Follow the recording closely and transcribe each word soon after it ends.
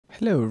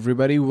Hello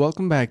everybody,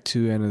 welcome back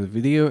to another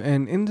video,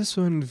 and in this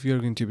one we are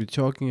going to be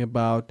talking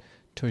about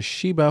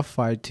Toshiba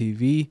Fire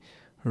TV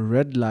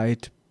red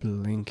light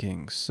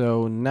blinking.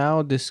 So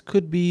now this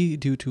could be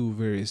due to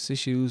various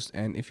issues,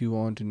 and if you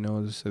want to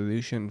know the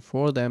solution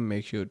for them,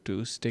 make sure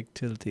to stick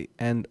till the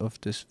end of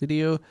this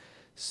video.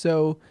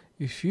 So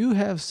if you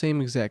have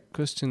same exact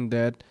question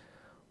that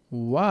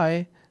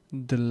why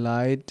the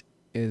light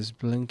is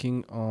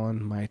blinking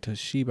on my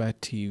Toshiba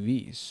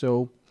TV,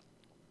 so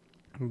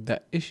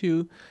the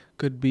issue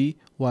could be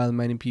while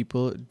many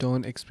people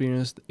don't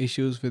experience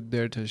issues with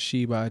their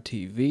Toshiba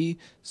TV,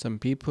 some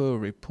people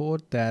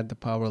report that the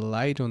power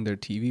light on their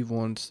TV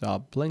won't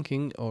stop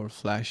blinking or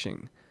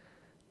flashing.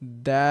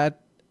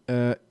 That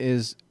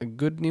is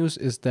good news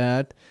is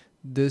that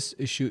this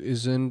issue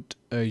isn't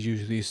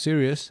usually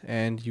serious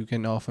and you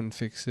can often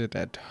fix it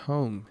at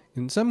home.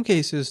 In some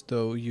cases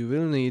though, you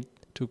will need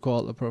to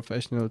call a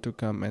professional to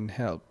come and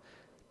help.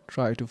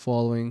 Try to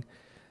following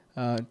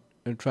uh,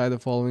 Try the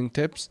following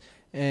tips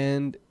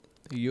and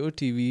your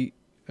TV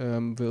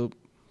will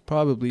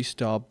probably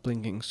stop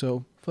blinking.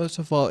 So first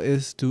of all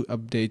is to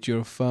update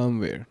your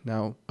firmware.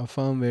 Now a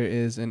firmware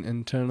is an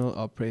internal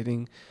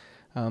operating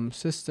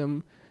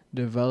system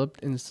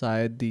developed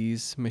inside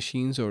these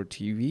machines or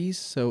TVs.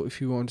 So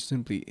if you want to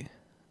simply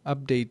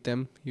update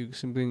them, you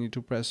simply need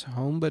to press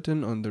home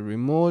button on the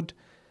remote,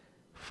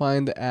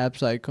 find the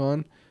apps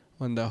icon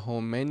on the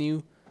home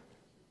menu,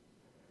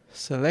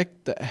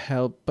 select the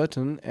help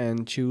button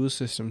and choose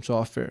system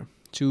software.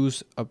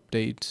 Choose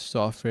update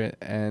software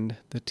and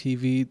the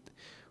TV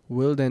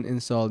will then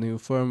install new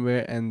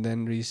firmware and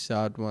then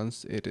restart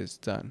once it is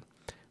done.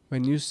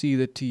 When you see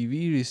the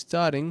TV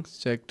restarting,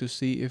 check to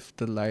see if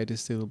the light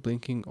is still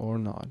blinking or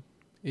not.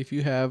 If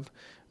you have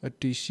a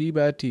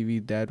Toshiba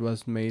TV that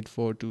was made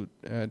for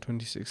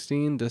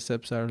 2016, the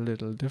steps are a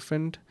little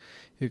different.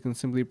 You can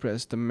simply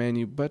press the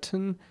menu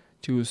button,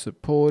 choose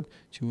support,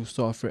 choose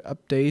software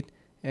update,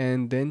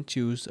 and then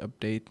choose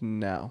update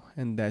now,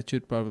 and that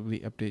should probably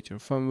update your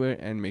firmware.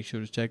 And make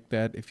sure to check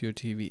that if your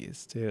TV is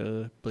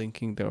still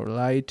blinking the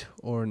light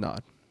or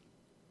not.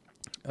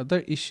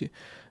 Other issues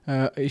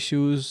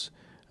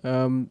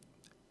and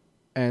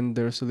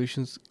their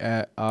solutions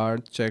are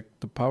check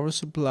the power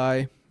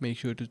supply, make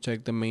sure to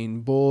check the main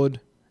board,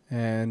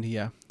 and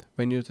yeah,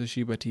 when your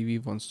Toshiba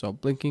TV won't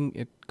stop blinking,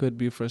 it could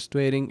be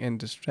frustrating and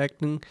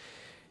distracting.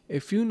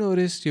 If you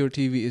notice your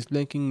TV is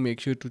blinking, make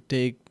sure to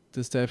take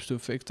the steps to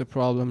fix the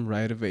problem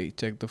right away.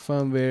 Check the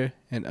firmware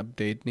and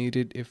update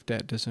needed. If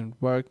that doesn't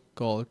work,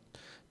 call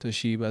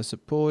Toshiba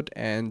support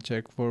and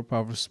check for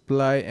power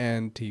supply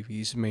and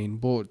TV's main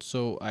board.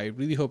 So I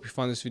really hope you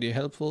found this video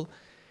helpful.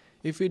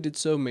 If you did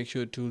so, make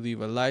sure to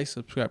leave a like,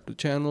 subscribe to the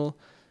channel,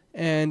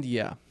 and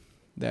yeah,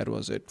 that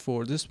was it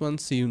for this one.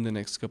 See you in the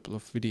next couple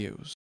of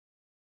videos.